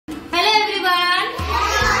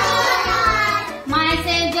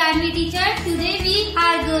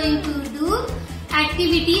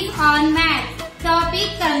activities on math. Topic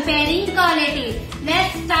comparing qualities.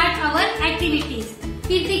 Let's start our activities.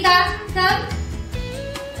 Kirtika, come.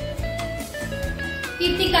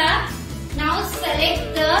 Kirtika, now select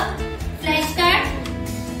the flashcard.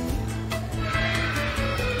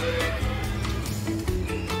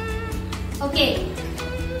 Okay.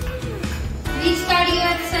 Which card you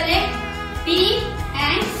have to select? Big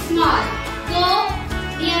and small. Go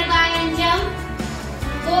nearby and jump.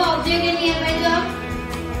 Go object and nearby jump.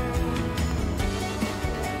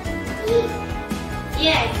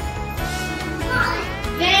 Yes.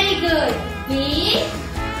 Very good. Big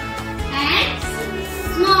and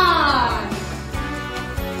small.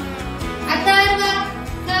 Atharva,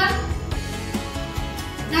 come.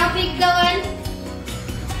 Now pick the one.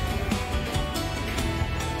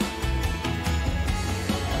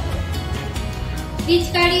 Which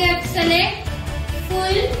card you have to select?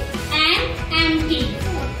 Full and empty.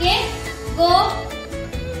 Okay. Go.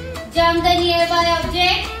 Jump the nearby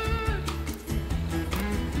object.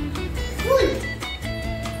 Full.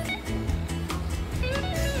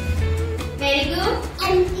 Very good.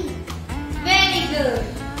 Empty. Very good.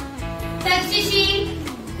 Takshishi,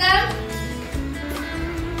 come.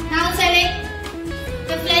 Now select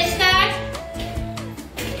the flashcard.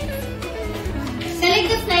 Select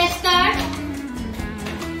the flashcard.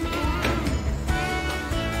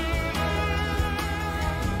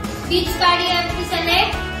 Which card you have to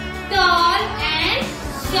select? Tall and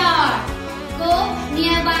short. Go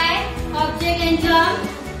nearby object and jump.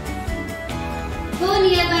 Go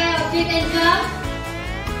nearby object and jump.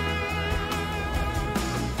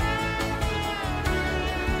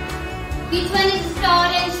 Which one is tall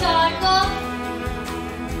and short? Go.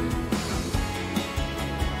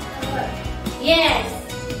 Yes.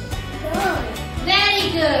 Very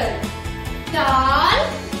good. Tall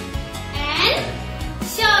and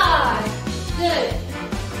short. Good.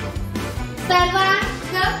 Sarva,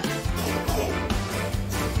 come.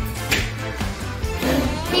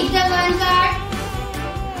 Pick the one card.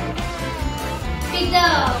 Pick the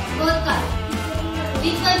both card.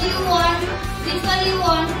 Which one you want? Which one you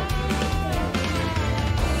want?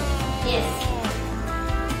 Yes.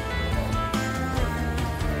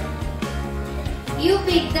 You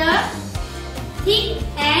pick the thick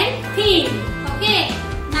and thin. Okay.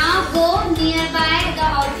 Now go nearby the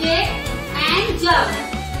object and jump.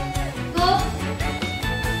 Go.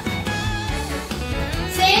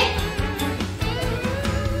 Say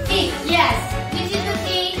thick. Yes.